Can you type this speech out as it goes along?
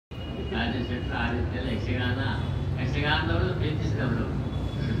ರಾಜಶೆಟ್ಟರು ಆ ರೀತಿಯಲ್ಲಿ ಯಕ್ಷಗಾನದವರು ಪ್ರೀತಿಸಿದವರು.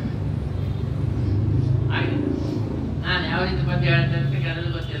 ಹಾಗೆ ನಾನು ಯಾವ ರೀತಿ ಪದ್ಯ ಹೇಳ್ತೇನೆ ಅಂತ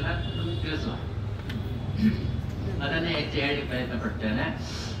ಕೆಲವು ಗೊತ್ತಿಲ್ಲ, ತಿಳಿಸುವ. ಅದನ್ನೇ ಹೆಚ್ಚು ಹೇಳಿ ಪ್ರಯತ್ನ ಪಡ್ತೇನೆ.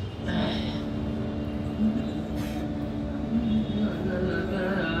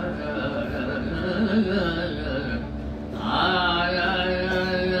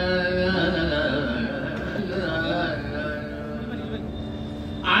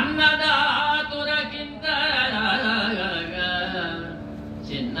 ಅನ್ನದ ತುರಕ್ಕಿಂತ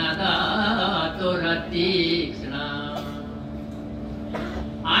ಚಿನ್ನದ ತುರ ತೀಕ್ಷ್ಣ,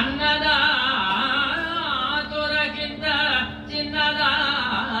 ಅನ್ನದ ತುರಕ್ಕಿಂತ ಚಿನ್ನದ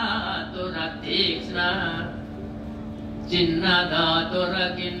ತುರ ತೀಕ್ಷ್ಣ, ಚಿನ್ನದ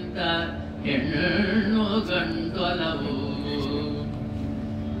ತುರಕ್ಕಿಂತ ಹೆಣ್ಣು ಗಂಡೊಲವು,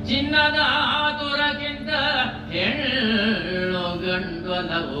 ಚಿನ್ನದ ತುರಕ್ಕಿಂತ ಹೆಣ್ಣು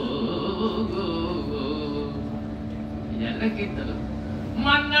ಗಂಡೊಲವು. ಇದೆಲ್ಲಕ್ಕಿಂತಲೂ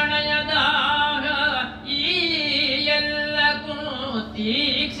ಮನ್ನಣೆಯದಾಗ ಈ ಎಲ್ಲಕ್ಕೂ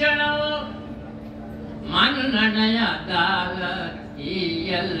ತೀಕ್ಷಣವು, ಮನ್ನಣೆಯದಾಗ ಈ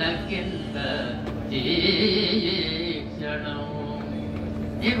ಎಲ್ಲಕ್ಕಿಂತ ತೀಕ್ಷಣವು.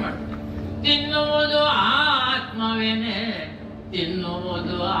 ಏನ್ ಮಾಡ್ತಾರೆ? ತಿನ್ನುವುದು ಆತ್ಮವೇನೆ,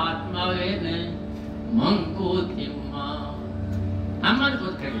 ತಿನ್ನುವುದು ಆತ್ಮವೇನೆ ಮಂಕುತಿಮ್ಮ. ನಮ್ಮನ್ನು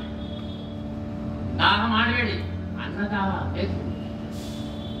ಕೂತ್ಕೊಳ್ಳಿ, ದಾಹ ಮಾಡಬೇಡಿ. ಅನ್ನದಾಹ ಬೇಕು,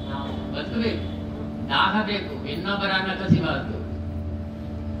 ನಾವು ಬದುಕಬೇಕು. ದಾಹ ಬೇಕು, ಇನ್ನೊಬ್ಬರನ್ನ ಕಸಿಬಾರದು.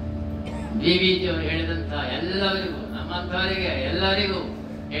 ಡಿವಿಜಿಯವರು ಹೇಳಿದಂತ ಎಲ್ಲರಿಗೂ, ನಮ್ಮಂಥವರಿಗೆ ಎಲ್ಲರಿಗೂ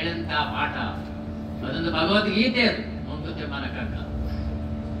ಹೇಳಿದಂತ ಪಾಠ ಅದೊಂದು ಭಗವದ್ಗೀತೆ. ಅದು ಮಂಕುತಿಮ್ಮನ ಕಗ್ಗ.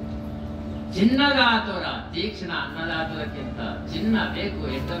 ಚಿನ್ನದಾತುರ ತೀಕ್ಷ್ಣ, ಅನ್ನದಾತುರಕ್ಕಿಂತ ಚಿನ್ನ ಬೇಕು,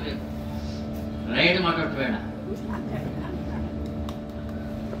 ಎತ್ತಬೇಕು. ರೈಡ್ ಮಾಡೋದು ಬೇಡ.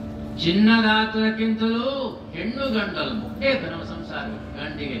 ಚಿನ್ನದಾತುರಕ್ಕಿಂತಲೂ ಹೆಣ್ಣು ಗಂಡಲು ಬೇಕು ನಮ್ಮ ಸಂಸಾರ.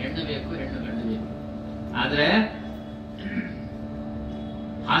 ಗಂಡಿಗೆ ಹೆಣ್ಣು ಬೇಕು, ಹೆಣ್ಣು ಗಂಡು ಬೇಕು. ಆದ್ರೆ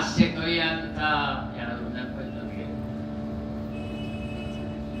ಹಾಸ್ಯ ಕವಿ ಅಂತ ಯಾರಾದ್ರೂ ನೆನಪು ನಮಗೆ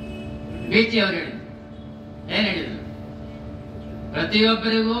ಬೀಚಿ ಅವರು ಹೇಳಿದ್ರು. ಏನ್ ಹೇಳಿದ್ರು?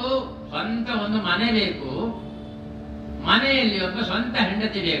 ಪ್ರತಿಯೊಬ್ಬರಿಗೂ ಸ್ವಂತ ಒಂದು ಮನೆ ಬೇಕು, ಮನೆಯಲ್ಲಿ ಒಬ್ಬ ಸ್ವಂತ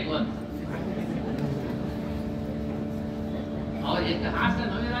ಹೆಂಡತಿ ಬೇಕು ಅಂತ. ಅವ್ರು ಎಷ್ಟು ಹಾಸ್ಯ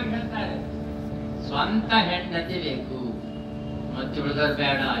ನವಿರಾಗಿ ಹೇಳ್ತಾರೆ. ಸ್ವಂತ ಹೆಂಡತಿ ಬೇಕು, ಮತ್ತೆ ಹುಡುಗರು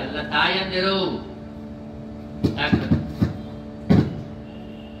ಬೇಡ, ಎಲ್ಲ ತಾಯಂದಿರು.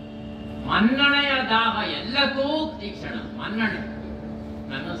 ಮನ್ನಣೆಯ ದಾಹ ಎಲ್ಲಕ್ಕೂ ತೀಕ್ಷಣ. ಮನ್ನಣೆ,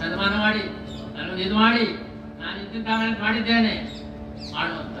 ನನ್ನ ಸನ್ಮಾನ ಮಾಡಿ, ನನ್ನನ್ನು ಇದು ಮಾಡಿ, ನಾನು ಇಂತಿಂತ ಮಾಡಿದ್ದೇನೆ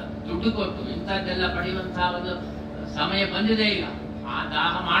ಮಾಡುವಂತ, ದುಡ್ಡು ಕೊಟ್ಟು ಇಂಥದ್ದೆಲ್ಲ ಪಡೆಯುವಂತಹ ಒಂದು ಸಮಯ ಬಂದಿದೆ ಈಗ. ಆ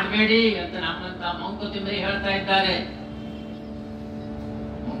ದಾಹ ಮಾಡಬೇಡಿ ಅಂತ ನಮ್ಮಂತ ಮಂಕುತಿಮ್ಮರಿಗೆ ಹೇಳ್ತಾ ಇದ್ದಾರೆ.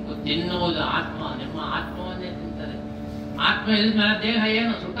 ಮಂಕು ತಿನ್ನುವುದು ಆತ್ಮ, ನಿಮ್ಮ ಆತ್ಮವನ್ನೇ ತಿಂತದೆ. ಆತ್ಮ ಇಳಿದ ಮೇಲೆ ದೇಹ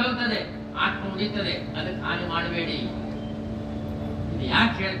ಏನು ಸುಟ್ಟೋಗ್ತದೆ, ಆತ್ಮ ಉಳಿತದೆ. ಅದಕ್ಕೆ ಹಾನಿ ಮಾಡಬೇಡಿ. ಇದು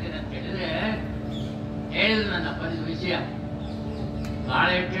ಯಾಕೆ ಹೇಳ್ತೇನೆ ಅಂತ ಹೇಳಿದ್ರೆ, ಹೇಳಿದ್ರು ನನ್ನ ವಿಷಯ ಬಹಳ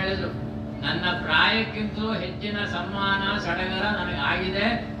ಎಷ್ಟು ಹೇಳಿದ್ರು. ನನ್ನ ಪ್ರಾಯಕ್ಕಿಂತಲೂ ಹೆಚ್ಚಿನ ಸನ್ಮಾನ ಸಡಗರ ನನಗೆ ಆಗಿದೆ,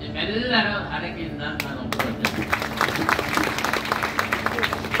 ನಿಮ್ಮೆಲ್ಲರ ಹರಕೆಯಿಂದ ನಾನು ಒಪ್ಪಿಕೊಳ್ತೇನೆ.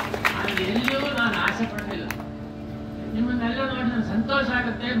 ಆದರೆ ಎಲ್ಲಿಯೂ ನಾನು ಆಸೆ ಪಡಲಿಲ್ಲ. ನಿಮ್ಮನ್ನೆಲ್ಲ ನೋಡಿ ನನಗೆ ಸಂತೋಷ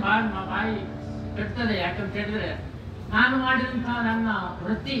ಆಗುತ್ತೆ, ಬಾಯಿ ಕಟ್ತದೆ. ಯಾಕಂತ ಹೇಳಿದ್ರೆ ನಾನು ಮಾಡಿದಂತಹ ನನ್ನ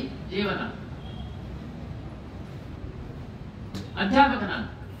ವೃತ್ತಿ ಜೀವನ ಅಧ್ಯಾಪಕ. ನಾನು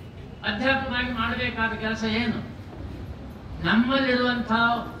ಅಧ್ಯಾಪಕನಾಗಿ ಮಾಡಬೇಕಾದ ಕೆಲಸ ಏನು? ನಮ್ಮಲ್ಲಿರುವಂತಹ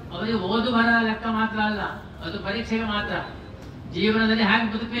ಅವರಿಗೆ ಓದು ಬರ ಲೆಕ್ಕ ಮಾತ್ರ ಅಲ್ಲ, ಅದು ಪರೀಕ್ಷೆಗೆ ಮಾತ್ರ. ಜೀವನದಲ್ಲಿ ಹೇಗೆ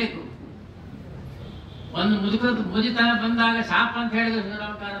ಬದುಕಬೇಕು. ಒಂದು ಮುದುತನ ಬಂದಾಗ ಶಾಪ ಅಂತ ಹೇಳಿದ್ರು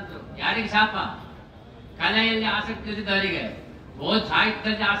ಶ್ರೀರಾಮಕಾರಂತರು. ಯಾರಿಗೆ ಶಾಪ? ಕಲೆಯಲ್ಲಿ ಆಸಕ್ತಿ ಇದ್ದವರಿಗೆ,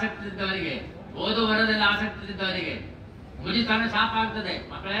 ಸಾಹಿತ್ಯದಲ್ಲಿ ಆಸಕ್ತಿ ಇದ್ದವರಿಗೆ, ಓದು ಬರದಲ್ಲಿ ಆಸಕ್ತಿ ಇದ್ದವರಿಗೆ ಮುಜಿತನ ಶಾಪ ಆಗ್ತದೆ.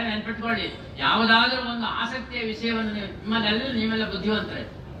 ಮಕ್ಕಳೇ ನೆನ್ಪಿಟ್ಕೊಳ್ಳಿ, ಯಾವುದಾದ್ರೂ ಒಂದು ಆಸಕ್ತಿಯ ವಿಷಯವನ್ನು ನೀವೆಲ್ಲ ಬುದ್ಧಿವಂತರೆ.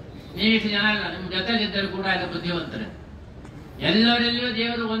 ನೀವಿಷ್ಟು ಜನ ಇಲ್ಲ, ನಿಮ್ಮ ಜೊತೆಲಿದ್ದರು ಕೂಡ ಎಲ್ಲ ಬುದ್ಧಿವಂತರೆ. ಎಲ್ಲರಲ್ಲಿಯೂ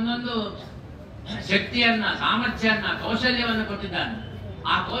ದೇವರು ಒಂದೊಂದು ಶಕ್ತಿಯನ್ನ, ಸಾಮರ್ಥ್ಯವನ್ನ, ಕೌಶಲ್ಯವನ್ನು ಕೊಟ್ಟಿದ್ದಾನೆ.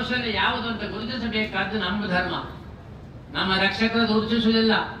 ಆ ಕೌಶಲ್ಯ ಯಾವುದು ಅಂತ ಗುರುತಿಸಬೇಕಾದ್ದು ನಮ್ಮ ಧರ್ಮ. ನಮ್ಮ ರಕ್ಷಕರು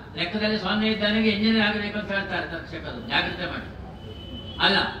ಗುರುತಿಸುವುದಿಲ್ಲ. ಲೆಕ್ಕದಲ್ಲಿ ಸೊನ್ನೆ ಇದ್ದಾನೆಗೆ ಇಂಜಿನಿಯರ್ ಆಗಬೇಕು ಅಂತ ಹೇಳ್ತಾರೆ ರಕ್ಷಕರು. ಜಾಗ್ರತೆ ಮಾಡಿ.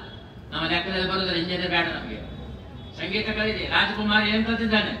 ಅಲ್ಲ, ನಮ್ಮ ಲೆಕ್ಕದಲ್ಲಿ ಬರೋದ್ರೆ ಇಂಜಿನಿಯರ್ ಬೇಡ ನಮಗೆ. ಸಂಗೀತ ಕಲಿದೆ. ರಾಜಕುಮಾರ್ ಏನ್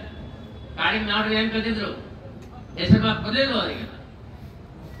ಕಲ್ತಿದ್ದಾನೆ, ಕಾಳಿಂಗ್ ನಾಡು ಏನ್ ಕಲ್ತಿದ್ರು, ಹೆಸರು ಬರಲಿಲ್ಲ ಅವರಿಗೆ.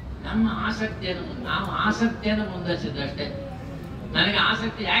 ನಮ್ಮ ಆಸಕ್ತಿಯನ್ನು, ನಾವು ಆಸಕ್ತಿಯನ್ನು ಮುಂದುವರಿಸಿದ್ದಷ್ಟೇ. ನನಗೆ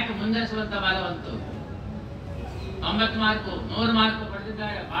ಆಸಕ್ತಿ ಯಾಕೆ ಮುಂದುವರಿಸುವಂತ ಬಲವಂತು. 90 ಮಾರ್ಕು 100 ಮಾರ್ಕು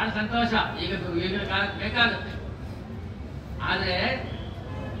ಪಡೆದಿದ್ದಾರೆ, ಬಹಳ ಸಂತೋಷ. ಈಗಿನ ಕಾಲಕ್ಕೆ ಬೇಕಾಗುತ್ತೆ. ಆದ್ರೆ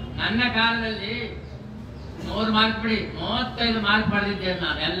ನನ್ನ ಕಾಲದಲ್ಲಿ 100 ಮಾರ್ಕ್ ಬಿಡಿ, 35 ಮಾರ್ಕ್ ಪಡೆದಿದ್ದೇನೆ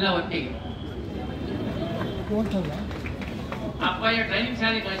ನಾನು ಎಲ್ಲ ಒಟ್ಟಿಗೆ. ಅಪ್ಪಯ್ಯ ಟ್ರೈನಿಂಗ್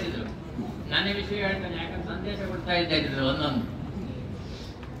ಶಾಲೆ ಕಳಿಸಿದ್ರು. ನನ್ನ ವಿಷಯ ಹೇಳ್ತಾನೆ, ಯಾಕಂದ್ರೆ ಸಂದೇಶ ಕೊಡ್ತಾ ಇದ್ದಿದ್ರು ಒಂದೊಂದು.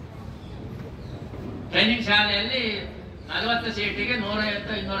 ಟ್ರೈನಿಂಗ್ ಶಾಲೆಯಲ್ಲಿ 40 ಸೀಟಿಗೆ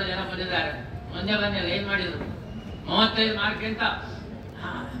 150 200 ಜನ ಬಂದಿದ್ದಾರೆ. ಮುಂದೆ ಬಂದಿಲ್ಲ, ಏನ್ ಮಾಡಿದ್ರು? 35 ಮಾರ್ಕ್ ಅಂತ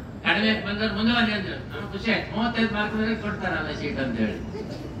ಕಡಿಮೆ ಬಂದವ್ರು ಮುಂದೆ ಬನ್ನಿ ಅಂದ್ರು. ನಮ್ಗೆ ಖುಷಿ ಆಯ್ತು, 35 ಮಾರ್ಕ್ ಕೊಡ್ತಾರಲ್ಲ ಸೀಟ್ ಅಂತ ಹೇಳಿ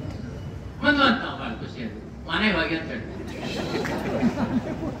ಮುಂದೆ ಬಂತ. ನಾವು ಬಹಳ ಖುಷಿ ಆಯ್ತು, ಮನೆಗೆ ಹೋಗಿ ಅಂತ ಹೇಳಿ.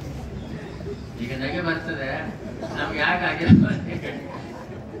 ಈಗ ನಗೆ ಬರ್ತದೆ ನಮ್ಗೆ, ಯಾಕಾಗಿಲ್ಲ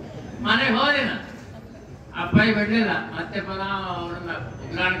ಮನೆಗೆ ಹೋದೆ ನಾನು. ಅಪ್ಪಾಯಿ ಬಿಡ್ಲಿಲ್ಲ, ಮತ್ತೆ ಪುನಃ ಅವ್ರನ್ನ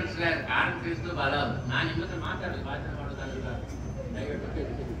ಉಗ್ರಾಣ ಕಾರಣ ತಿಳಿಸಿದ್ರು ಬಲ. ನಾನು ನಿಮ್ಮ ಹತ್ರ ಮಾತಾಡೋದು, ಭಾಷಣ ಮಾಡೋದಲ್ಲ,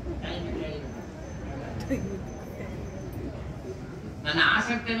 ನನ್ನ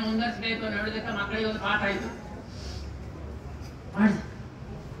ಆಸಕ್ತಿಯನ್ನು ಮುಂದುವರಿಸಬೇಕು ಅಂತ ಹೇಳಿದಕ್ಕೆ ಮಕ್ಕಳಿಗೆ ಒಂದು ಪಾಠ ಆಯ್ತು.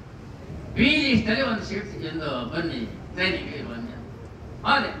 ಲಿಸ್ಟಲ್ಲಿ ಒಂದು ಸೀಟ್ ಎಂದು ಬನ್ನಿ ಟ್ರೈನಿಂಗ್ ಬನ್ನಿ.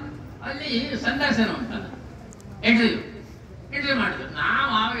 ಹೌದೇ, ಅಲ್ಲಿ ಸಂದರ್ಶನ ಉಂಟಲ್ಲ, ಇಂಟರ್ವ್ಯೂ ಮಾಡಿದ್ರು.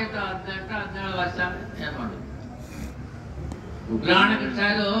 ನಾವು ಆವಾಗ 18-17 ವರ್ಷ ಏನ್ ಮಾಡುದು. ಉಗ್ರಾಣ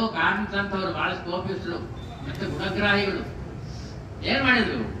ಕೃಷ್ಣರು ಕಾಂತ ಅಂತವ್ರು ಬಹಳ ಸ್ಕೋಪಿಸ್ರು ಮತ್ತೆ ಗುಣಗ್ರಾಹಿಗಳು. ಏನ್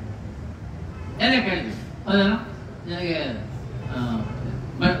ಮಾಡಿದ್ರು ಎಲ್ಲ ಕೇಳಿದ್ರು. ಹೌದಲ್ಲ, ನನಗೆ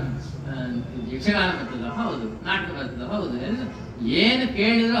ಯಕ್ಷಗಾನ ಬರ್ತದ? ಹೌದು. ನಾಟಕ ಬರ್ತದ? ಹೌದು. ಎಲ್ಲ ಏನು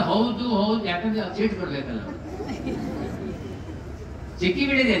ಕೇಳಿದ್ರು ಹೌದು ಹೌದು, ಯಾಕಂದ್ರೆ ಸೀಟ್ ಕೊಡ್ಬೇಕಲ್ಲ. ಸಿಕ್ಕಿ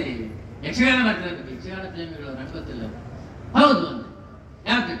ಬಿಡಿದೆ ಅಲ್ಲಿ. ಯಕ್ಷಗಾನ ಬರ್ತದೆ, ಯಕ್ಷಗಾನ ಪ್ರೇಮಿಗಳು, ನಂಗೆ ಗೊತ್ತಿಲ್ಲ. ಹೌದು ಒಂದು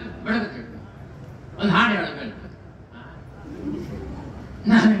ಯಾವ ತಿಟ್ಟು ಬೆಳಕು ತಿಟ್ಟು ಒಂದು ಹಾಡು ಹೇಳಬೇಕು.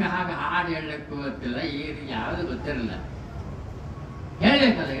 ನನಗೆ ಹಾಗೆ ಹಾಡು ಹೇಳಕ್ಕೂ ಗೊತ್ತಿಲ್ಲ, ಈಗ ಯಾವುದು ಗೊತ್ತಿರಲಿಲ್ಲ.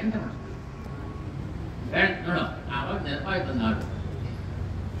 ಹೇಳ್ಬೇಕಲ್ಲ, ಎಂತ ಮಾಡ್ತಾರೆ ನೋಡೋ. ಆವಾಗ ನೆನಪಾಯ್ತು ಒಂದು ಹಾಡು.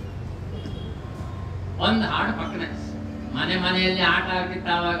 ಒಂದು ಹಾಡು ಪಕ್ಕನೆ ಮನೆಯಲ್ಲಿ ಆಟ ಆಗ್ತಿತ್ತು.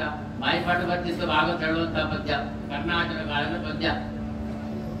 ಆವಾಗ ಬಾಯಿಪಾಠ ಬರ್ತಿತ್ತು, ಭಾಗವತ ಹೇಳುವಂತ ಪದ್ಯ, ಕರ್ನಾಟಕ ಕಾಲದ ಪದ್ಯ.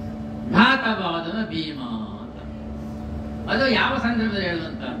 ಘಾತವಾದನ ಭೀಮ ಅಂತ. ಅದು ಯಾವ ಸಂದರ್ಭದಲ್ಲಿ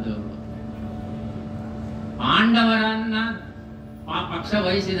ಹೇಳುವಂತಹದ್ದು? ಪಾಂಡವರನ್ನ ಪಕ್ಷ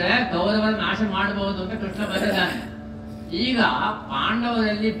ವಹಿಸಿದರೆ ಕೌರವರ ನಾಶ ಮಾಡಬಹುದು ಅಂತ ಕೃಷ್ಣ ಬರೆದಿದ್ದಾನೆ. ಈಗ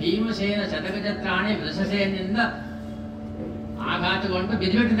ಪಾಂಡವರಲ್ಲಿ ಭೀಮಸೇನ ಶತಗಜತ್ರಾಣಿ ವೃಷಸೇನಿಂದ ಆಘಾತಗೊಂಡು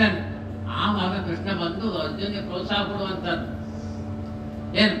ಬಿದ್ದುಬಿಟ್ಟಿದ್ದಾನೆ. ಆವಾಗ ಕೃಷ್ಣ ಬಂದು ಅರ್ಜುನಿಗೆ ಪ್ರೋತ್ಸಾಹ ಕೊಡುವಂತದ್ದು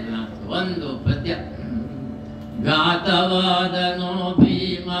ಏನು? ಒಂದು ಪದ್ಯ. ಘಾತವಾದನೋ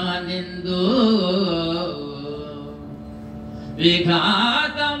ಭೀಮನೆಂದು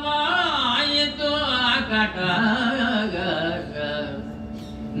ವಿಘಾತವಾಯಿತು ಆಕಟ,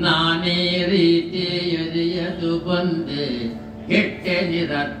 ನಾನೇ ರೀತಿ ಎದೆಯದು ಬಂದೆ ಕೆಟ್ಟೆ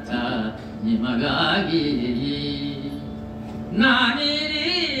ನಿರರ್ಥ ನಿಮಗಾಗಿ. ನಾನೇ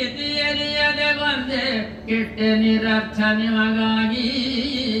ರೀತಿ ಎದೆಯದೆ ಬಂದೆ ಕೆಟ್ಟೆ ನಿರರ್ಥ ನಿಮಗಾಗಿ.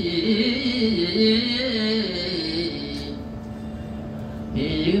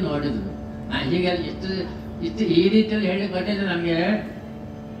 ಹೀಗೆ ನೋಡಿದ್ರು. ಹೀಗೆಲ್ಲ ಇಷ್ಟು ಈ ರೀತಿಯಲ್ಲಿ ಹೇಳಿ ಗೊತ್ತಿದೆ ನಮ್ಗೆ.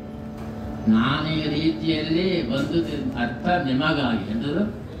 ನಾನೇ ರೀತಿಯಲ್ಲಿ ಬಂದುದು ಅರ್ಥ ನಿಮಗಾಗಿ ಎಂದರು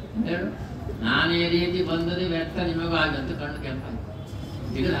ಹೇಳು. ನಾನೇ ರೀತಿ ಬಂದದ್ದು ವ್ಯರ್ಥ ನಿಮಗಾಗಿ ಅಂತ ಕಣ್ಣು ಕೆಂಪಾಗಿ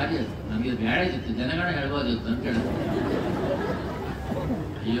ಸಿಗದು ಹಾಗೆ. ನಮಗೆ ಬೇಡ ಇತ್ತು, ಜನಗಣ ಹೇಳ್ಬೋದಿತ್ತು ಅಂತ ಹೇಳಿದ್ರು.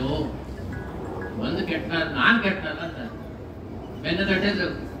 ಅಯ್ಯೋ ಒಂದು ಕೆಟ್ಟ, ನಾನ್ ಕೆಟ್ಟಲ್ಲ ಅಂತ ಬೆನ್ನು ತಟ್ಟಿದ್ರು.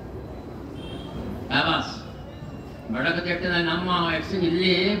 ಶಾಬಾಸ್. ಬಡಕ ಚೆಟ್ಟಿನ ನಮ್ಮ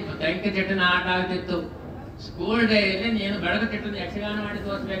ಇಲ್ಲಿ ತೆಂಕ ಚೆಟ್ಟಿನ ಆಟ ಆಗ್ತಿತ್ತು. ಸ್ಕೂಲ್ ಡೇಯಲ್ಲಿ ನೀನು ಬೆಳಕ ಚೆಟ್ಟಿನ ಯಕ್ಷಗಾನ ಮಾಡಿ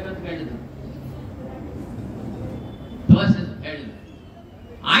ತೋರಿಸ್ಬೇಕಂತ ಹೇಳಿದ್ರು. ತೋರಿಸಿದ್ರು, ಹೇಳಿದ್ರು.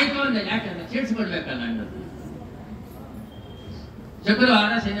 ಆಯ್ತು ಅಂದೆ. ಯಾಕಂದ್ರೆ ಸೇರಿಸ್ಕೊಡ್ಬೇಕಲ್ಲ ನಂಗೆ.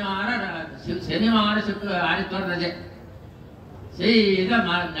 ಶುಕ್ರವಾರ ಶನಿವಾರ ಶುಕ್ರವಾರ ಆದಿತ್ವಾರ ರಜೆ. ಸೀದಾ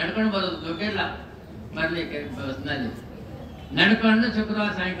ನಡ್ಕೊಂಡು ಬರೋದು, ದುಡ್ಡಿಲ್ಲ ಬರ್ಲಿಕ್ಕೆ ಬಸ್ನಲ್ಲಿ. ನಡ್ಕೊಂಡು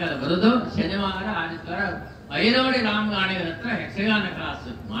ಶುಕ್ರವಾರ ಸಾಯಂಕಾಲ ಬರೋದು. ಶನಿವಾರ ಆದಿತ್ವಾರ ಐರೋಡಿ ರಾಮಗಾಣಿಗರ ಹತ್ರ ಯಕ್ಷಗಾನ ಕ್ಲಾಸ್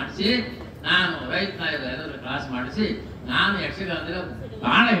ಮಾಡಿಸಿ, ನಾನು ರೈತ ಎಲ್ಲರೂ ಕ್ಲಾಸ್ ಮಾಡಿಸಿ, ನಾನು ಯಕ್ಷಗಾನದಲ್ಲಿ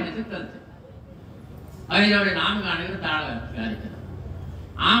ತಾಳ ಹಿಡಿದು ಕಲಿತೆ. ಐರೋಡಿ ರಾಮಗಾಣಿಗರು ತಾಳ ಗಾರಿಕೆ.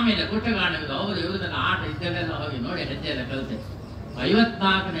 ಆಮೇಲೆ ಕುಟ್ಟಗಾಣಿಗರು ಅವರು ಇವ್ರದನ್ನ ಆಟ ಇದ್ದಲ್ಲೆಲ್ಲ ಹೋಗಿ ನೋಡಿ ಹೆಜ್ಜೆ ಎಲ್ಲ ಕಲಿತೆ.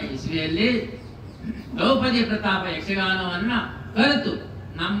 54ನೇ ಇಸ್ವಿಯಲ್ಲಿ ದ್ರೌಪದಿ ಪ್ರತಾಪ ಯಕ್ಷಗಾನವನ್ನ ಕಲಿತು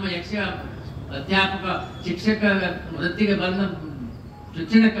ನಮ್ಮ ಅಧ್ಯಾಪಕ ಶಿಕ್ಷಕ ವೃತ್ತಿಗೆ ಬಂದ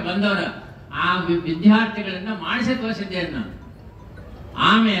ಶಿಕ್ಷಣಕ್ಕೆ ಬಂದವರ ಆ ವಿದ್ಯಾರ್ಥಿಗಳಿಂದ ಮಾಡಿಸಿ ತೋರಿಸಿದ್ದೇನೆ ನಾನು.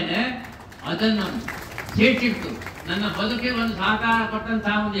 ಆಮೇಲೆ ಅದನ್ನು ಚೇಟಿಟ್ಟು ನನ್ನ ಬದುಕಿಗೆ ಒಂದು ಸಹಕಾರ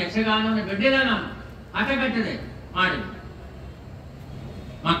ಕೊಟ್ಟಂತಹ ಒಂದು ಯಕ್ಷಗಾನವನ್ನು ಬಿಡ್ಡಿಲ್ಲ. ನಾನು ಹಠಗಟ್ಟಿದೆ ಮಾಡಿದೆ.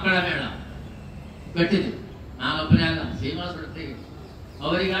 ಮಕ್ಕಳ ಮೇಳ ಕಟ್ಟಿದೆ. ನಾನೊಬ್ಬನೇ ಅಲ್ಲ, ಶ್ರೀನಿವಾಸ ವೃತ್ತಿಗೆ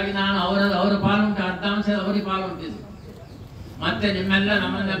ಅವರಿಗಾಗಿ ನಾನು ಅವರ ಪಾಲುಂಟು, ಅರ್ಧಾಂಶ ಅವರಿಗೆ ಪಾಲುಂಟಿದ್ದು. ಮತ್ತೆ ನಿಮ್ಮೆಲ್ಲ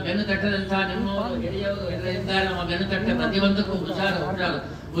ನಮ್ಮನ್ನ ಬೆನ್ನು ತಟ್ಟದಂತಹ ನಿಮ್ಮವರು ಹಿರಿಯವರು ಎಲ್ಲ ಇದ್ದಾರೆ. ನಮ್ಮ ಬೆನ್ನು ತಟ್ಟೆ ಪ್ರತಿಯೊಂದಕ್ಕೂ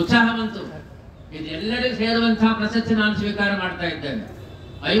ಉತ್ಸಾಹ ಬಂತು. ಇದೆಲ್ಲರಿಗೂ ಸೇರುವಂತಹ ಪ್ರಶಸ್ತಿ ನಾನು ಸ್ವೀಕಾರ ಮಾಡ್ತಾ ಇದ್ದೇನೆ.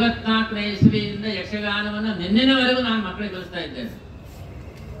 54ನೇ ಇಸ್ವಿಯಿಂದ ಯಕ್ಷಗಾನವನ್ನು ನಿನ್ನೆವರೆಗೂ ನಾನು ಮಕ್ಕಳಿಗೆ ಕಲಿಸ್ತಾ ಇದ್ದೇನೆ.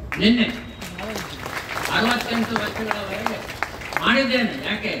 ನಿನ್ನೆ 68 ವರ್ಷಗಳವರೆಗೆ ಮಾಡಿದ್ದೇನೆ.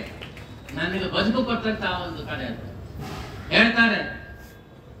 ಯಾಕೆ? ನನಗೆ ಬದುಕು ಕೊಟ್ಟಂತಹ ಒಂದು ಕಡೆ ಅದು. ಹೇಳ್ತಾರೆ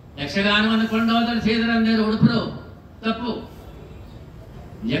ಯಕ್ಷಗಾನವನ್ನು ಕೊಂಡು ಹೋದರೆ ಶ್ರೀಧರಂದೇವರು ಉಡುಪರು ತಪ್ಪು.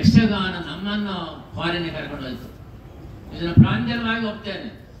 ಯಕ್ಷಗಾನ ನಮ್ಮನ್ನು ಫಾರಿನ್ಗೆ ಕರ್ಕೊಂಡು ಹೋಯ್ತು. ಇದನ್ನು ಪ್ರಾಂಜಲವಾಗಿ ಒಪ್ತೇನೆ.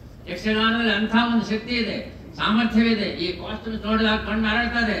 ಯಕ್ಷಗಾನದಲ್ಲಿ ಅಂಥ ಒಂದು ಶಕ್ತಿ ಇದೆ, ಸಾಮರ್ಥ್ಯವಿದೆ. ಈ ಕಾಸ್ಟ್ಯೂಮ್ ನೋಡಿದಾಗ ಕಣ್ಣು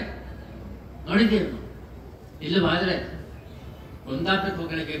ಅರಳ್ತಾರೆ. ನೋಡಿದ್ದೀವಿ. ಇಲ್ಲವಾದ್ರೆ ಕುಂದಾಪುರಕ್ಕೆ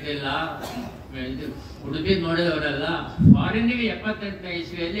ಹೋಗಲಿಕ್ಕೆ ಇಲ್ಲ, ಇದು ಉಡುಪಿ ನೋಡಿದವರೆಲ್ಲ ಫಾರಿನ್ನಿಗೆ 78ನೇ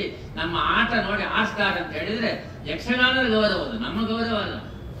ಇಸ್ವಿಯಲ್ಲಿ ನಮ್ಮ ಆಟ ನೋಡಿ ಆಸ್ತಾರ ಅಂತ ಹೇಳಿದ್ರೆ ಯಕ್ಷಗಾನದ ಗೌರವ, ನಮ್ಮ ಗೌರವ ಅಲ್ಲ,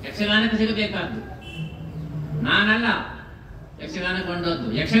 ಯಕ್ಷಗಾನಕ್ಕೆ ಸಿಗಬೇಕಾದ್ದು. ನಾನಲ್ಲ ಯಕ್ಷಗಾನ ಕೊಂಡೋದ್ದು,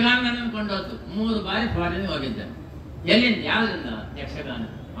 ಯಕ್ಷಗಾನ ನನ್ನನ್ನು ಕೊಂಡೋದ್ದು. 3 ಬಾರಿ ಫಾರಿನ್ಗೆ ಹೋಗಿದ್ದೇನೆ. ಎಲ್ಲಿಂದ? ಯಾವುದರಿಂದ? ಯಕ್ಷಗಾನ.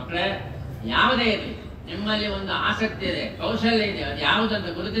 ಮಕ್ಕಳೇ, ಯಾವುದೇ ಇರಲಿ, ನಿಮ್ಮಲ್ಲಿ ಒಂದು ಆಸಕ್ತಿ ಇದೆ, ಕೌಶಲ್ಯ ಇದೆ, ಅದು ಯಾವುದಂತ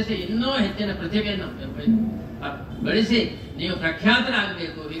ಗುರುತಿಸಿ ಇನ್ನೂ ಹೆಚ್ಚಿನ ಪ್ರತಿಭೆಯನ್ನು ಬೆಳೆಸಿ ನೀವು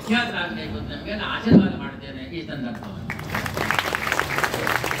ಪ್ರಖ್ಯಾತರಾಗಬೇಕು, ವಿಖ್ಯಾತರಾಗಬೇಕು ಅಂತ ನಮಗೆ ಆಶೀರ್ವಾದ ಮಾಡ್ತೇನೆ ಈ ಸಂದರ್ಭವನ್ನು.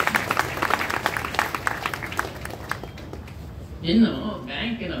 ಇನ್ನು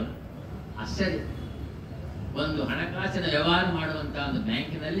ಬ್ಯಾಂಕಿನವರು ಆಶ್ಚರ್ಯ, ಒಂದು ಹಣಕಾಸಿನ ವ್ಯವಹಾರ ಮಾಡುವಂತಹ ಒಂದು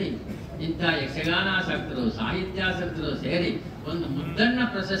ಬ್ಯಾಂಕಿನಲ್ಲಿ ಇಂಥ ಯಕ್ಷಗಾನಾಸಕ್ತರು, ಸಾಹಿತ್ಯಾಸಕ್ತರು ಸೇರಿ ಒಂದು ಮುದ್ದಣ್ಣ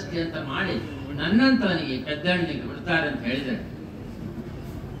ಪ್ರಶಸ್ತಿ ಅಂತ ಮಾಡಿ ನನ್ನಂತವನಿಗೆ ಪೆದ್ದಣ್ಣಿಗೆ ಬಿಡ್ತಾರೆ ಅಂತ ಹೇಳಿದರೆ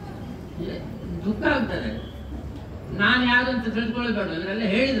ದುಃಖ ಆಗ್ತದೆ. ನಾನು ಯಾರು ಅಂತ ತಿಳ್ಕೊಳ್ಬೇಡ, ಇವರೆಲ್ಲ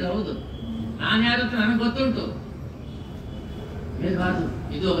ಹೇಳಿದ್ರು. ಹೌದು, ನಾನು ಯಾರು ಅಂತ ನನಗೆ ಗೊತ್ತುಂಟು.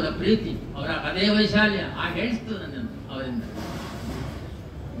 ಇದು ಅವರ ಪ್ರೀತಿ, ಅವರ ಅದೇ ವೈಶಾಲ್ಯ ಹಾಗೆ ಹೇಳಿಸ್ತು ನನ್ನನ್ನು ಅವರಿಂದ.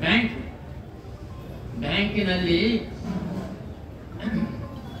 ಬ್ಯಾಂಕಿನಲ್ಲಿ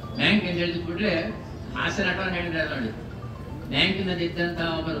ಬ್ಯಾಂಕ್ ಅಂತ ಹೇಳಿದ ಕೂಡಲೇ ಹಾಸ್ಯ ನಟವನ್ನು ಹೇಳಿದ್ದಾರೆ ನೋಡಿ. ಬ್ಯಾಂಕಿನಲ್ಲಿ ಇದ್ದಂತಹ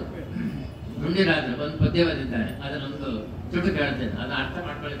ಒಬ್ಬರು ನುಂಡಿರಾದ್ರು ಒಂದು ಪದ್ಯ ಬರೆದಿದ್ದಾರೆ, ಅದನ್ನೊಂದು ಚುಟುಕು ಹೇಳ್ತೇನೆ, ಅದನ್ನ ಅರ್ಥ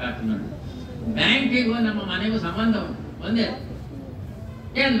ಮಾಡ್ಕೊಳ್ಲಿಕ್ಕೆ ಆಗ್ತದೆ ನೋಡಿ. ಬ್ಯಾಂಕಿಗೂ ನಮ್ಮ ಮನೆಗೂ ಸಂಬಂಧ ಉಂಟು, ಒಂದೇ.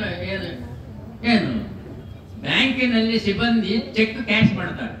 ಏನು ಏನು ಏನು ಬ್ಯಾಂಕಿನಲ್ಲಿ ಸಿಬ್ಬಂದಿ ಚೆಕ್ ಕ್ಯಾಶ್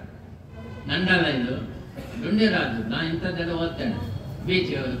ಮಾಡ್ತಾರೆ. ನಂದಲ್ಲ ಇದು, ನುಂಡಿರಾದ್ರು. ನಾನು ಇಂಥದ್ದೆಲ್ಲ ಓದ್ತೇನೆ,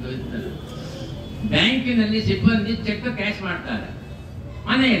 ಬೀಚ್ ಅವರದ್ದು ಇರ್ತಾರೆ. ಬ್ಯಾಂಕಿನಲ್ಲಿ ಸಿಬ್ಬಂದಿ ಚೆಕ್ ಕ್ಯಾಶ್ ಮಾಡ್ತಾರೆ.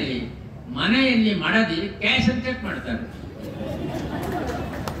 ಮನೆಯಲ್ಲಿ ಮಡದಿ ಕ್ಯಾಶ್ ಅಂತ ಚೆಕ್ ಮಾಡ್ತಾರೆ.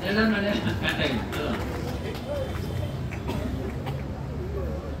 ಎಲ್ಲ ಮನೆ ಕಥೆ ಇತ್ತು.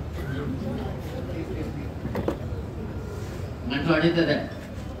 ಗಂಟು ಹೊಡಿತದೆ.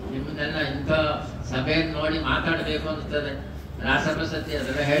 ನಿಮ್ಮನ್ನೆಲ್ಲ ಇಂಥ ಸಭೆಯನ್ನು ನೋಡಿ ಮಾತಾಡಬೇಕು ಅನಿಸ್ತದೆ. ರಾಸಪ್ರಶಸ್ತಿ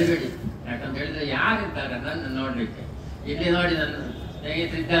ಅದೆಲ್ಲ ಹೇಳ್ಬೇಡಿ. ಯಾಕಂತ ಹೇಳಿದ್ರೆ ಯಾರಿದ್ದಾರೆ ನನ್ನ ನೋಡ್ಲಿಕ್ಕೆ? ಇಲ್ಲಿ ನೋಡಿ, ನನ್ನ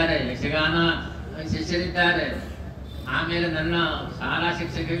ಸ್ನೇಹಿತರಿದ್ದಾರೆ, ಯಕ್ಷಗಾನ ಶಿಷ್ಯರಿದ್ದಾರೆ, ಆಮೇಲೆ ನನ್ನ ಶಾಲಾ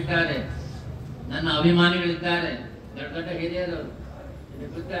ಶಿಕ್ಷಕರಿದ್ದಾರೆ, ನನ್ನ ಅಭಿಮಾನಿಗಳಿದ್ದಾರೆ, ದೊಡ್ಡ ದೊಡ್ಡ ಹಿರಿಯರು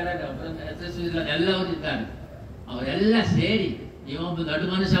ಇದ್ದಾರೆ, ಒಬ್ಬರನ್ನ ಹೆಸರಿಸುವುದಿಲ್ಲ, ಎಲ್ಲವರು ಇದ್ದಾರೆ. ಅವರೆಲ್ಲ ಸೇರಿ ನೀವೊಬ್ಬ ದೊಡ್ಡ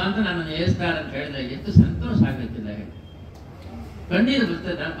ಮನುಷ್ಯ ಅಂತ ನನ್ನನ್ನು ಏರಿಸ್ತಾರೆ ಅಂತ ಹೇಳಿದ್ರೆ ಎಷ್ಟು ಸಂತೋಷ ಆಗುತ್ತಿಲ್ಲ ಹೇಳಿ. ಕಣ್ಣೀರು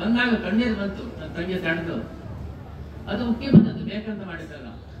ಬರ್ತದೆ. ಬಂದಾಗ ಕಣ್ಣೀರು ಬಂತು, ನನ್ನ ತಂಗಿ ತಡೆದು. ಅದು ಮುಖ್ಯ ಬಂದದ್ದು, ಬೇಕಂತ ಮಾಡಿದ್ದಲ್ಲ.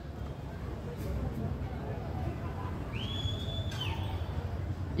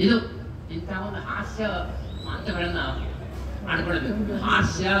 ಇದು ಇಂತಹ ಒಂದು ಹಾಸ್ಯ ಮಾತುಗಳನ್ನ ಮಾಡ್ಕೊಳ್ಬೇಕು.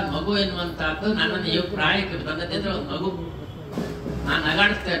 ಹಾಸ್ಯ ಮಗು ಎನ್ನುವಂತಹದ್ದು ನನ್ನನ್ನು ಈ ಪ್ರಾಯಕ್ಕೆ ತಂದದ್ದಿದ್ರೆ ಒಂದು ಮಗು. ನಾನು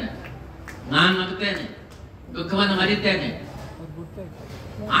ನಗಾಡಿಸ್ತೇನೆ, ನಾನು ನಗುತ್ತೇನೆ, ದುಃಖವನ್ನು ಮರಿತೇನೆ.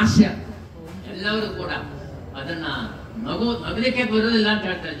 ಹಾಸ್ಯ ಎಲ್ಲರೂ ಕೂಡ ಅದನ್ನ ನಗಲಿಕ್ಕೆ ಬರುವುದಿಲ್ಲ ಅಂತ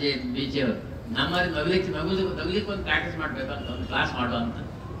ಹೇಳ್ತಾರೆ ಬೀಚಿಯವರು. ನಮ್ಮಲ್ಲಿ ನಗಲಿಕ್ಕೆ ಒಂದು ಪ್ರಾಕ್ಟೀಸ್ ಮಾಡ್ಬೇಕಂತ, ಒಂದು ಕ್ಲಾಸ್ ಮಾಡುವಂತ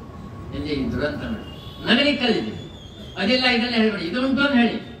ಇಲ್ಲಿ ದುರಂತ ನಗಲಿಕ್ಕೆ ಕಲಿದೆ. ಅದಿಲ್ಲ ಇದೆಲ್ಲ ಹೇಳ್ಬೇಡಿ, ಇದು ಉಂಟು ಅಂತ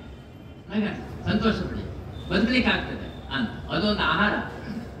ಹೇಳಿ ನಗ ಸಂತೋಷ ಪಡಿ, ಬದುಕಲಿಕ್ಕೆ ಆಗ್ತದೆ ಅಂತ. ಅದೊಂದು ಆಹಾರ.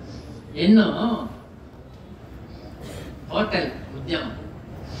 ಇನ್ನು ಹೋಟೆಲ್ ಉದ್ಯಮ,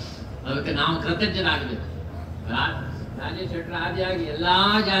 ಅದಕ್ಕೆ ನಾವು ಕೃತಜ್ಞರಾಗಬೇಕು. ರಾಜೇಶ್ ಶೆಟ್ಟರ್ ಆದಿಯಾಗಿ ಎಲ್ಲಾ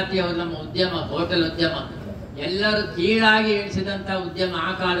ಜಾತಿಯವರು ನಮ್ಮ ಉದ್ಯಮ, ಹೋಟೆಲ್ ಉದ್ಯಮ ಎಲ್ಲರೂ ಕೀಳಾಗಿ ಎಣಿಸಿದಂತ ಉದ್ಯಮ ಆ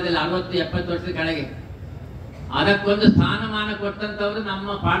ಕಾಲದಲ್ಲಿ 60-70 ವರ್ಷದ ಕೆಳಗೆ. ಅದಕ್ಕೊಂದು ಸ್ಥಾನಮಾನ ಕೊಟ್ಟಂತವರು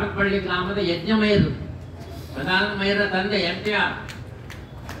ನಮ್ಮ ಪಾಟಪಳ್ಳಿ ಗ್ರಾಮದ ಯಜ್ಞಮಯರು, ಪ್ರಧಾನಮಯರ ತಂದೆ MTR.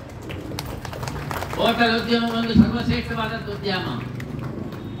 ಹೋಟೆಲ್ ಉದ್ಯಮ ಒಂದು ಸರ್ವಶ್ರೇಷ್ಠವಾದಂತ ಉದ್ಯಮ,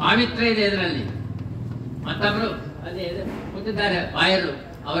 ಪಾವಿತ್ರ್ಯ ಇದೆ ಇದರಲ್ಲಿ. ಮತ್ತೊಬ್ರು ಅಲ್ಲಿ ಕೂತಿದ್ದಾರೆ ಬಾಯರು,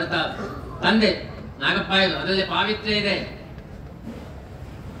 ಅವರ ತಂದೆ ನಾಗಪ್ಪಾಯರು, ಅದರಲ್ಲಿ ಪಾವಿತ್ರ್ಯ ಇದೆ.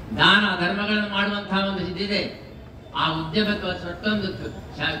 ದಾನ ಧರ್ಮಗಳನ್ನು ಮಾಡುವಂತಹ ಒಂದು ಇದಿದೆ. ಆ ಉದ್ಯಮಕ್ಕೆ ಸೊಟ್ಟೊಂದು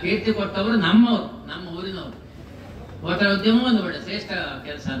ಕೀರ್ತಿ ಕೊಟ್ಟವರು ನಮ್ಮವರು, ನಮ್ಮ ಊರಿನವರು. ಹೋಟೆಲ್ ಉದ್ಯಮ ಒಂದು ಒಳ್ಳೆ ಶ್ರೇಷ್ಠ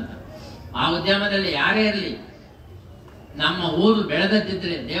ಕೆಲಸ ಅಂತ. ಆ ಉದ್ಯಮದಲ್ಲಿ ಯಾರೇ ಇರಲಿ, ನಮ್ಮ ಊರು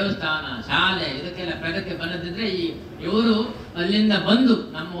ಬೆಳೆದದ್ದಿದ್ರೆ, ದೇವಸ್ಥಾನ ಶಾಲೆ ಇದಕ್ಕೆಲ್ಲ ಪ್ರಗತಿ ಬಂದಿದ್ರೆ, ಇವರು ಅಲ್ಲಿಂದ ಬಂದು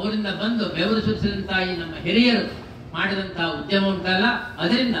ನಮ್ಮ ಊರಿಂದ ಬಂದು ಬೆವರು ಸುರಿಸಿದಂತಹ ಈ ನಮ್ಮ ಹಿರಿಯರು ಮಾಡಿದಂತಹ ಉದ್ಯಮ ಉಂಟಲ್ಲ,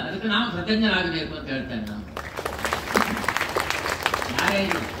 ಅದರಿಂದ ಅದಕ್ಕೆ ನಾವು ಕೃತಜ್ಞರಾಗಬೇಕು ಅಂತ ಹೇಳ್ತೇನೆ. ನಾವು ಯಾರೇ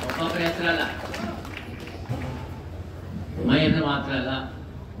ಇಲ್ಲ, ಒಬ್ಬೊಬ್ಬರ ಹೆಸರು ಅಲ್ಲ, ಮೈಯರು ಮಾತ್ರ ಅಲ್ಲ,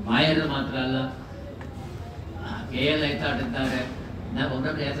 ಬಾಯರು ಮಾತ್ರ ಅಲ್ಲ, KL ಐತಾಟಿದ್ದಾರೆ. ನಾವು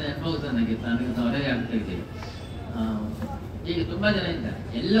ಒಬ್ಬೊಬ್ಬರ ಹೆಸರು ನೆನಪೋಗುತ್ತದೆ ನನಗೆ ಅವರೇ ಆಗ್ತಿರ್ತೀವಿ. ಈಗ ತುಂಬಾ ಜನ ಇದ್ದಾರೆ.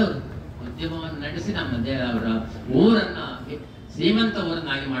 ಎಲ್ಲರೂ ಉದ್ಯಮವನ್ನು ನಡೆಸಿ ನಮ್ಮ ಅವರ ಊರನ್ನ ಶ್ರೀಮಂತ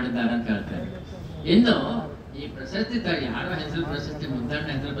ಊರನ್ನಾಗಿ ಮಾಡಿದ್ದಾರೆ ಅಂತ ಹೇಳ್ತಾರೆ. ಇನ್ನು ಈ ಪ್ರಶಸ್ತಿ ಯಾರ ಹೆಸರು ಪ್ರಶಸ್ತಿ, ಮುದ್ದಣ್ಣ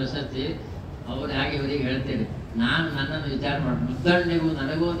ಹೆಸರು ಪ್ರಶಸ್ತಿ, ಅವ್ರು ಹಾಗೆ ಇವರಿಗೆ ಹೇಳ್ತೇನೆ. ನಾನು ನನ್ನನ್ನು ವಿಚಾರ ಮಾಡಿ ಮುದ್ದಣ್ಣಿಗೂ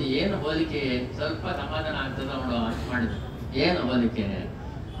ನನಗೂ ಏನು ಹೋಲಿಕೆ, ಸ್ವಲ್ಪ ಸಮಾಧಾನ ಆಗ್ತದೆ ಅವಳು ಅಷ್ಟು ಮಾಡಿದ್ರು. ಏನು ಹೋಲಿಕೆ?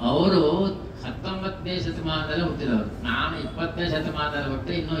 ಅವರು 19ನೇ ಶತಮಾನದಲ್ಲಿ ಹುಟ್ಟಿದವರು, ನಾನು 20ನೇ ಶತಮಾನದಲ್ಲಿ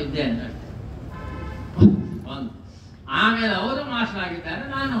ಹುಟ್ಟಿ ಇನ್ನೂ ಇದ್ದೇನೆ. ಒಂದು ಆಮೇಲೆ ಅವರು ಮಾಸ್ಟರ್ ಆಗಿದ್ದಾರೆ,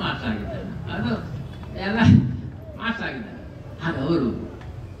 ನಾನು ಮಾಸ್ಟರ್ ಆಗಿದ್ದೇನೆ, ಅದು ಎಲ್ಲ ಮಾಸ್ಟರ್ ಆಗಿದ್ದಾರೆ. ಆಗ ಅವರು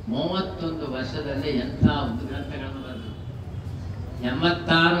 31 ವರ್ಷದಲ್ಲಿ ಎಂಥ ಒಂದು ಗ್ರಂಥಗಳನ್ನು ಬರೆದರು.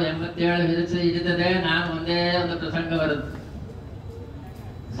 86, 87 ಹಿಡಿತದೆ. ನಾನು ಒಂದೇ ಒಂದು ಪ್ರಸಂಗ ಬರೆದು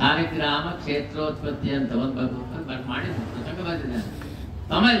ಸಾಲಿಗ್ರಾಮ ಕ್ಷೇತ್ರೋತ್ಪತ್ತಿ ಅಂತ ಒಂದು ಮಾಡಿದ್ದು ಪ್ರಸಂಗ ಬರೆದಿದ್ದೇನೆ.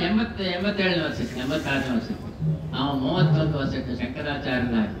 ಆಮೇಲೆ 87ನೇ ವರ್ಷಕ್ಕೆ, 86ನೇ ವರ್ಷಕ್ಕೆ ನಾವು 31 ವರ್ಷಕ್ಕೆ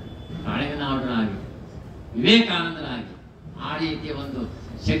ಶಂಕರಾಚಾರ್ಯರಾಗಿ, ಕಾಳಿಂಗನವರಾಗಿ, ವಿವೇಕಾನಂದರಾಗಿ, ಆ ರೀತಿಯ ಒಂದು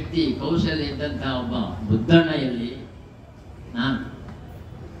ಶಕ್ತಿ ಕೌಶಲ್ಯ ಇದ್ದಂತಹ ಒಬ್ಬ ಮುದ್ದಣ್ಣಯಲ್ಲಿ ನಾನು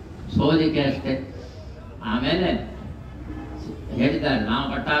ಸೋಲಿಕೆ ಅಷ್ಟೇ. ಆಮೇಲೆ ಹೇಳಿದ್ದಾರೆ, ನಾವು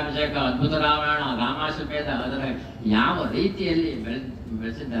ಪಟ್ಟಾಭಿಷೇಕ, ಅದ್ಭುತ ರಾಮಾಯಣ, ರಾಮಾಶ್ವಮೇಧ, ಅದರ ಯಾವ ರೀತಿಯಲ್ಲಿ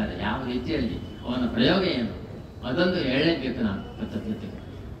ಬೆಳೆಸಿದ್ದಾರೆ, ಯಾವ ರೀತಿಯಲ್ಲಿ ಅವನ ಪ್ರಯೋಗ ಏನು, ಅದೊಂದು ಹೇಳಲೇಬೇಕು. ನಾನು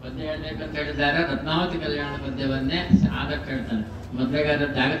ಪದ್ಯ ಹೇಳ್ಬೇಕಂತ ಹೇಳಿದ್ದಾರೆ. ರತ್ನಾವತಿ ಕಲ್ಯಾಣ ಪದ್ಯವನ್ನೇ ಆದಷ್ಟು ಹೇಳ್ತಾನೆ. ಮೊದಲಿಗಾರ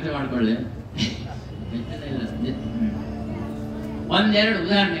ಜಾಗ್ರತೆ ಮಾಡ್ಕೊಳ್ಳಿ. ಒಂದೆರಡು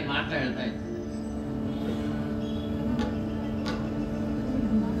ಉದಾಹರಣೆ ಮಾತ್ರ ಹೇಳ್ತಾ ಇದ್ದೆ.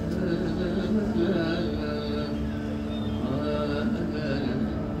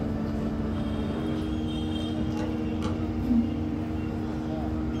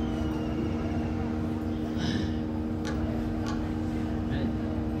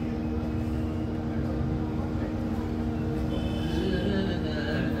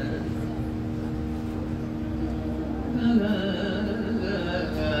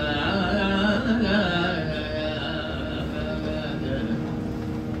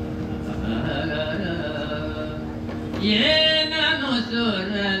 ಏನನು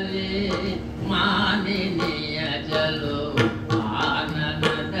ಸುರಲಿ ಮಾನಿನಿಯ ಚಲೋ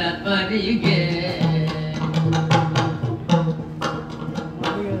ಆನಂದ ಪರಿಗೆ,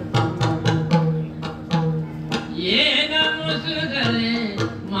 ಏನನು ಸುರಲಿ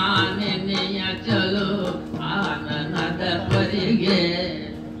ಮಾನಿನಿಯ ಚಲೋ ಆನಂದ ಪರಿಗೆ,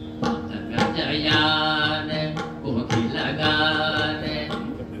 ಗಜಯಾನೆ ಕೋಕಿಲಗಾನೆ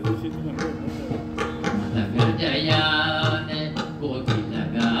ಗಜಯಾನೆ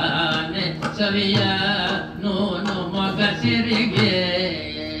ಕೋಕಿಲಗಾನೆ ಸವಿಯ ನೋನು ಮಗ ಸಿರಿಗೆ,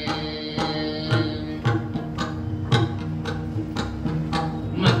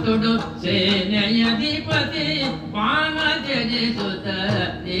 ಮತ್ತುಡು ಸೇನೆಯಧಿಪತಿ ಪಾನ ತ್ಯಜಿಸುತ್ತ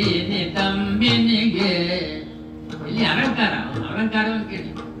ನೀನಿ ತಂಬಿನಿಗೆ. ಇಲ್ಲಿ ಅಲಂಕಾರವನ್ನು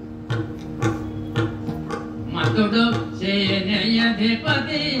ಕೇಳಿ. ಮತ್ತುಡು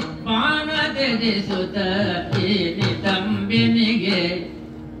ಸೇನೆಯಧಿಪತಿ ಪಾನ ತ್ಯಜಿಸುತ್ತ ನೀನಿ ತಂಬಿನಿಗೆ,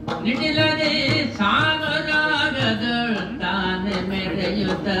 ನಿಟಿಲದೆ ಸಾನುರಾಗದ ತಾನೆ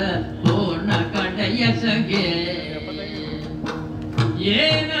ಮೆರೆಯುತ್ತ ಪೂರ್ಣ ಕಡೆಯಸಗೆ,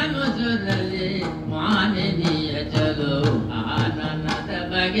 ಏನನು ಸುರಲಿ ಮಾನಿನಿಯ ಚಲೋ ಆನಂದ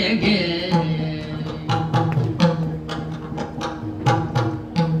ಬಗೆಗೆ.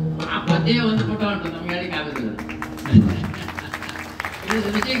 ಆ ಪದ್ಯ ಒಂದು ಪುಟ ಉಂಟು, ನಮ್ಗೆ ಹೇಳಿಕ್ಕೆ ಆಗುದಿಲ್ಲ.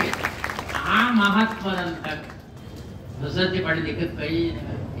 ಆ ಮಹತ್ವದಂತ ಪ್ರಶಸ್ತಿ ಪಡೆದಿಕ್ಕೆ ಕೈ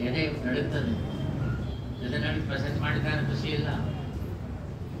ಎದೆ ನಡುತ್ತದೆ. ನಡುಗೆ ಪ್ರಶಸ್ತಿ ಮಾಡಿದ್ದಾರೆ, ಖುಷಿ ಇಲ್ಲ.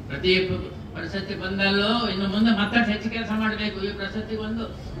 ಪ್ರತಿ ಪ್ರಶಸ್ತಿ ಬಂದಲ್ಲೋ ಇನ್ನು ಮುಂದೆ ಮತ್ತಷ್ಟು ಹೆಚ್ಚು ಕೆಲಸ ಮಾಡಬೇಕು, ಈ ಪ್ರಶಸ್ತಿಗೆ ಒಂದು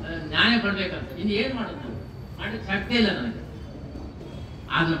ನ್ಯಾಯ ಕೊಡ್ಬೇಕಂತ. ಇನ್ನು ಏನ್ ಮಾಡೋದು, ನಾವು ಮಾಡಲಿಕ್ಕೆ ಶಕ್ತಿ ಇಲ್ಲ ನನಗೆ,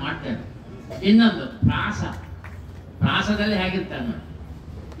 ಆದ್ರೂ ಮಾಡ್ತೇನೆ. ಇನ್ನೊಂದು ಪ್ರಾಸದಲ್ಲಿ ಹೇಗಿರ್ತಾರೆ ನೋಡಿ.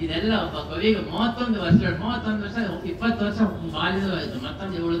 ಇದೆಲ್ಲ ಒಬ್ಬ ಕವಿಗೆ 31 ವರ್ಷ 20 ವರ್ಷ ಬಾಲ್ಯವಾಯಿತು.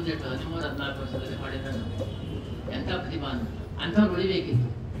 ಮತ್ತೊಂದು 7, 8, 13, 14 ವರ್ಷದಲ್ಲಿ ಮಾಡಿದ್ದಾರೆ. ಎಂಥ ಪ್ರತಿಭಾನ ಅಂಥವ್ರು ಉಳಿಬೇಕಿತ್ತು.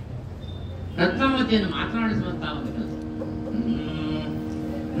 ರತ್ನಾವತಿಯನ್ನು ಮಾತನಾಡಿಸುವಂತಹ ಒಂದು ಕೆಲಸ.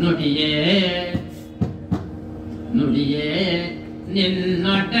 ನುಡಿಯೇ ನುಡಿಯೇ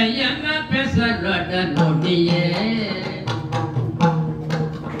ನಿನ್ನೊಡೆಯನ ಪೆಸರೊಡ ನುಡಿಯೇ,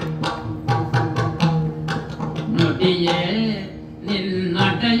 ನುಡಿಯೇ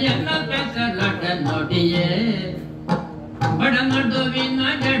ನಿನ್ನೊಡೆಯನ ಪೆಸರೊಡ ನುಡಿಯೇ, ಬಡ ನಡುವಿನ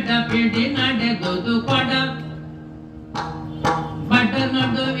ಜಡ ಪಿಡಿ ನಡೆದುದು ಕೊಡ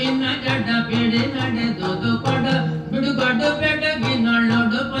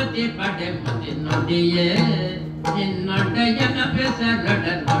ಸತ್ನಾವತಿ ಪಡೆಮತಿ ನುಡಿಯೇ ನಿನ್ನೊಡೆಯನ ಬೆಸರಡ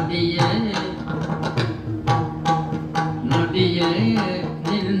ನುಡಿಯೇ ನುಡಿಯೇ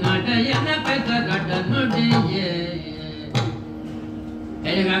ನಿನ್ನೊಡೆಯನ ಬೆಸರಡ ನುಡಿಯೇ.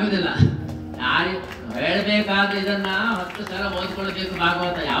 ಹೇಗಾಗುದಿಲ್ಲ, ಯಾರು ಹೇಳ್ಬೇಕಾದ್ರೆ ಇದನ್ನ 10 ಸಲ ಓದ್ಕೊಳ್ಬೇಕು.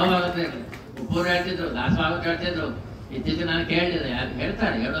 ಭಾಗವತ ಯಾವ ಭಾಗವತ ಉಪ್ಪೂರು ಹೇಳ್ತಿದ್ರು, ದಾಸಭಾಗವತ ಹೇಳ್ತಿದ್ರು. ಇತ್ತೀಚೆಗೆ ನಾನು ಕೇಳಿದೆ, ಯಾರು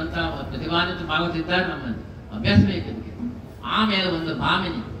ಹೇಳ್ತಾರೆ, ಹೇಳುವಂತ ಪ್ರತಿಭಾನ್ವಿತ ಭಾಗವತ ಇದ್ದಾರೆ ನಮ್ಮಲ್ಲಿ, ಅಭ್ಯಾಸ ಬೇಕಿದ್ದಕ್ಕೆ. ಆಮೇಲೆ ಒಂದು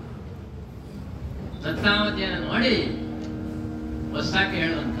ಭಾಮಿನಿ ಸತ್ನಾವತಿಯನ್ನು ನೋಡಿ ಹೊಸಾಕೆ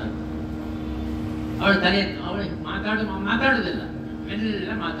ಹೇಳುವಂತ, ಅವಳು ತಲೆ ಅವಳು ಮಾತಾಡುವುದಿಲ್ಲ,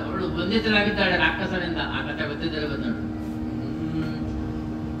 ಮೆಲ್ಲ ಅವಳು ಬಂಧಿತರಾಗಿದ್ದಾಳೆ ರಾಕ್ಷಸನಿಂದ. ಆ ಕಥೆ ಗೊತ್ತಿದ್ದರೆ ಬಂದಳು.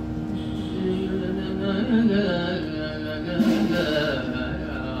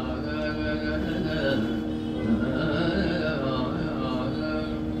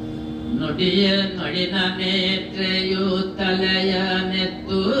 ನುಡಿಯ ನುಡಿನ ನೇತ್ರೆಯು ತಲೆಯ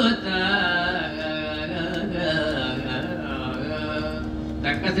ನೆತ್ತೂತ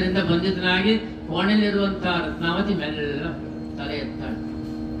ರಕ್ಕಸರಿಂದ ಬಂಧಿತನಾಗಿ ಕೋಣೆಯಲ್ಲಿರುವಂತಹ ರತ್ನಾವತಿ ಮೆಲ್ಲ ತಲೆ ಎತ್ತಾಳೆ.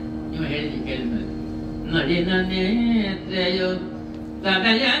 ನೀವು ಕೇಳಿದ್ಮೇಲೆ ನಡಿನ ನೇತ್ರೆಯು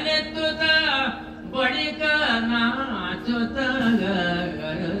ತಲೆಯ ನೆತ್ತುತ್ತ ಬಳಿಕ ನಾಚುತ್ತ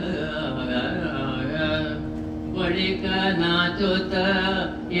ಬಳಿಕ ನಾಚುತ್ತ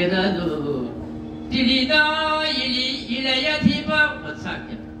ಇರಲು ತಿಳಿದ ಇಳೆಯ ದೀಪ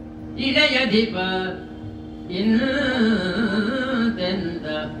ಸಾಕ್ಯ ಇಳೆಯ ದೀಪ ಇನ್ನೆಂದ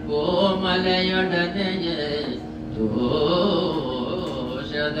ಕೋಮಲೆಯೊಡನೆಯ ಜೋಷದಲ್ಲಿ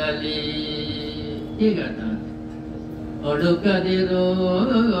ಈಗ ಒಡುಕದಿರು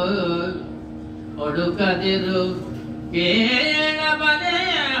ಕೇಳಬಲೆ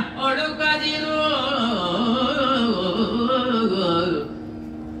ಒಡುಕದಿರು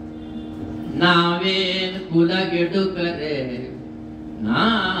ನಾವೇನು ಕುಲಗೆಡುಕರೆ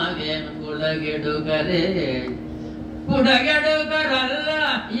ಕುಡಗೆಡುಕರಲ್ಲ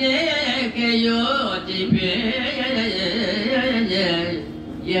ಏಕೆ ಯೋಚಿಪೆ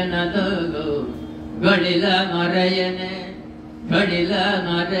ಎನದಗು ಗಳಿಲ ನೊರೆಯನೆ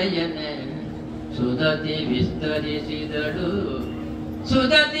ಸುದತಿ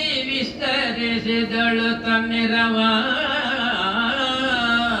ವಿಸ್ತರಿಸಿದಳು ತನ್ನಿರವ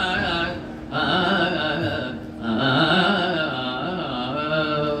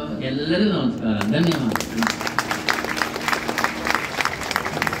ಎಲ್ಲರೂ